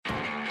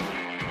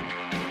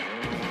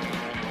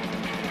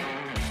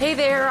Hey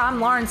there,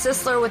 I'm Lauren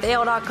Sisler with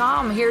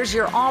AL.com. Here's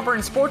your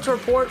Auburn Sports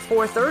Report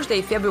for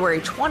Thursday, February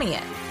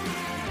 20th.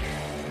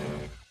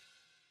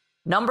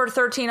 Number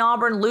 13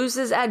 Auburn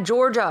loses at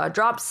Georgia,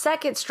 drops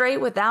second straight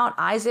without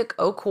Isaac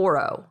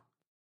Okoro.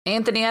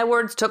 Anthony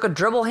Edwards took a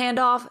dribble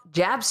handoff,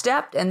 jab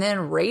stepped, and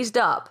then raised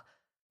up.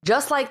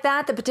 Just like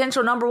that, the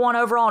potential number 1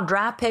 overall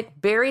draft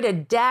pick buried a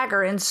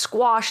dagger and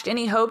squashed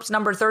any hopes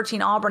number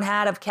 13 Auburn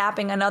had of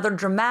capping another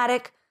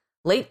dramatic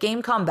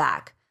late-game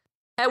comeback.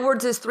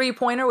 Edwards'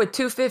 three-pointer with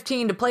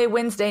 2:15 to play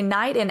Wednesday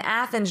night in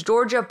Athens,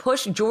 Georgia,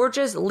 pushed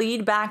Georgia's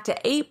lead back to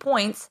 8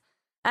 points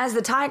as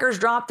the Tigers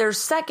dropped their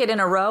second in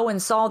a row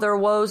and saw their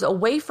woes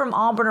away from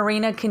Auburn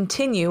Arena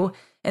continue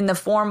in the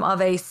form of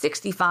a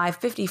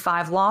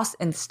 65-55 loss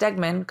in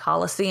Stegman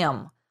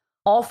Coliseum.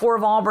 All 4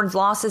 of Auburn's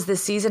losses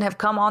this season have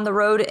come on the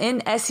road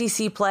in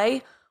SEC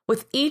play,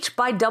 with each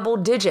by double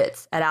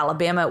digits. At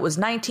Alabama, it was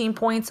 19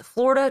 points,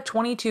 Florida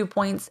 22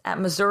 points, at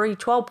Missouri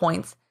 12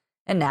 points,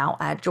 and now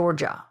at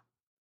Georgia.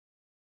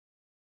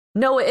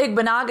 Noah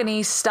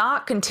Igbenogany's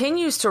stock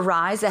continues to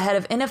rise ahead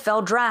of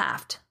NFL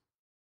draft.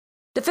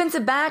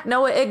 Defensive back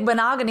Noah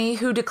Igbenogany,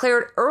 who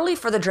declared early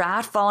for the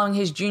draft following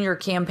his junior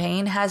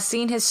campaign, has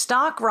seen his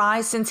stock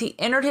rise since he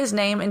entered his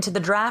name into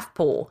the draft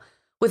pool,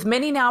 with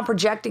many now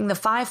projecting the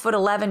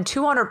 5'11",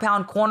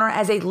 200-pound corner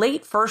as a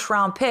late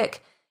first-round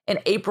pick in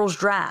April's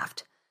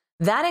draft.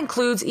 That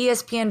includes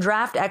ESPN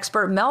draft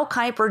expert Mel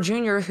Kiper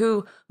Jr.,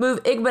 who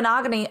moved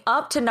Igbenogany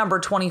up to number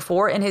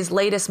 24 in his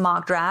latest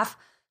mock draft,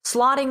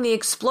 slotting the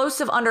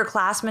explosive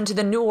underclassman to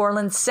the New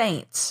Orleans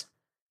Saints.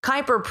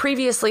 Kiper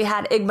previously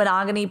had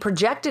Igbenogany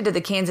projected to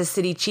the Kansas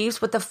City Chiefs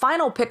with the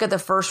final pick of the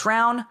first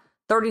round,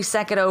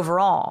 32nd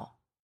overall.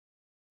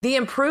 The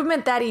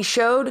improvement that he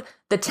showed,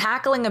 the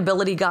tackling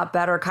ability got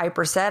better,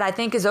 Kiper said. I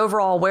think his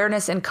overall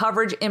awareness and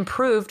coverage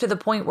improved to the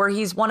point where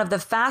he's one of the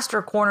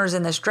faster corners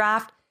in this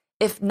draft,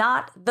 if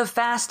not the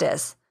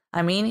fastest.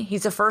 I mean,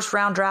 he's a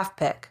first-round draft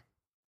pick.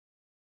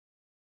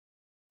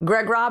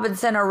 Greg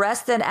Robinson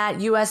arrested at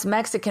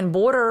U.S.-Mexican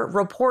border,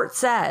 report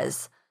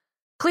says.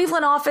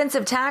 Cleveland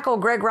offensive tackle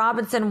Greg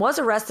Robinson was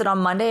arrested on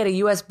Monday at a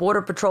U.S.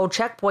 Border Patrol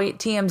checkpoint,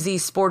 TMZ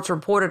Sports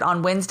reported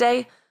on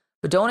Wednesday,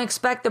 but don't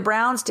expect the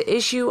Browns to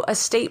issue a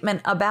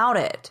statement about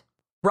it.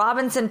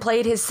 Robinson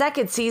played his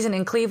second season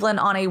in Cleveland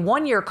on a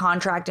 1-year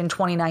contract in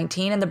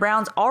 2019, and the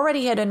Browns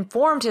already had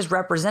informed his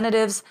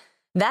representatives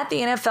that the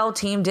NFL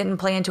team didn't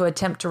plan to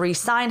attempt to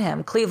re-sign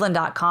him,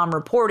 Cleveland.com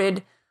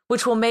reported,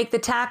 which will make the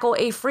tackle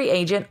a free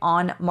agent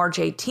on March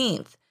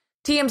 18th.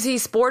 TMZ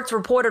Sports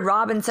reported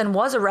Robinson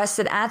was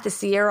arrested at the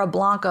Sierra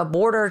Blanca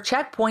border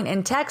checkpoint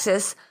in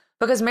Texas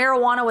because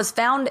marijuana was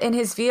found in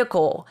his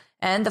vehicle,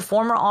 and the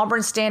former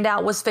Auburn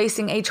standout was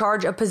facing a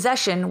charge of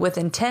possession with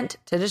intent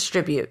to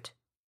distribute.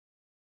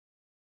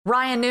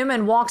 Ryan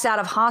Newman walks out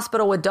of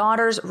hospital with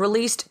daughters,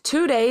 released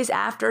 2 days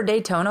after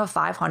Daytona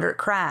 500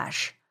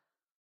 crash.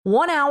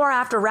 1 hour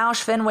after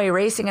Roush Fenway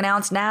Racing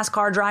announced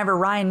NASCAR driver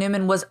Ryan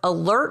Newman was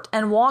alert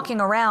and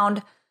walking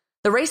around,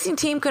 the racing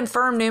team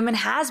confirmed Newman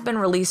has been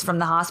released from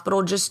the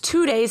hospital just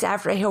 2 days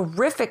after a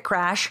horrific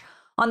crash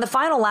on the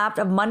final lap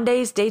of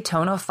Monday's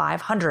Daytona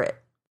 500.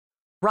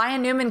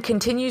 Ryan Newman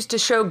continues to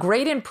show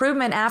great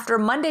improvement after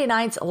Monday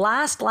night's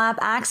last lap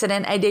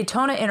accident at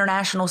Daytona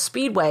International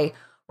Speedway,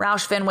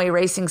 Roush Fenway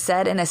Racing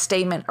said in a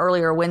statement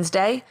earlier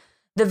Wednesday.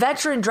 The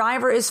veteran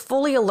driver is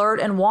fully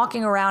alert and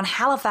walking around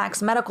Halifax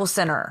Medical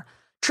Center.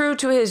 True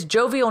to his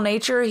jovial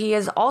nature, he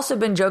has also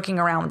been joking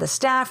around with the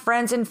staff,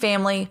 friends, and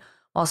family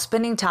while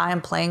spending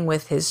time playing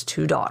with his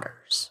 2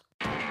 daughters.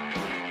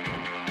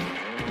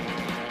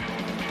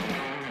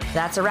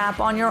 That's a wrap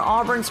on your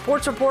Auburn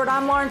Sports Report.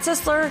 I'm Lauren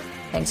Sisler.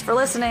 Thanks for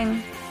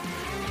listening.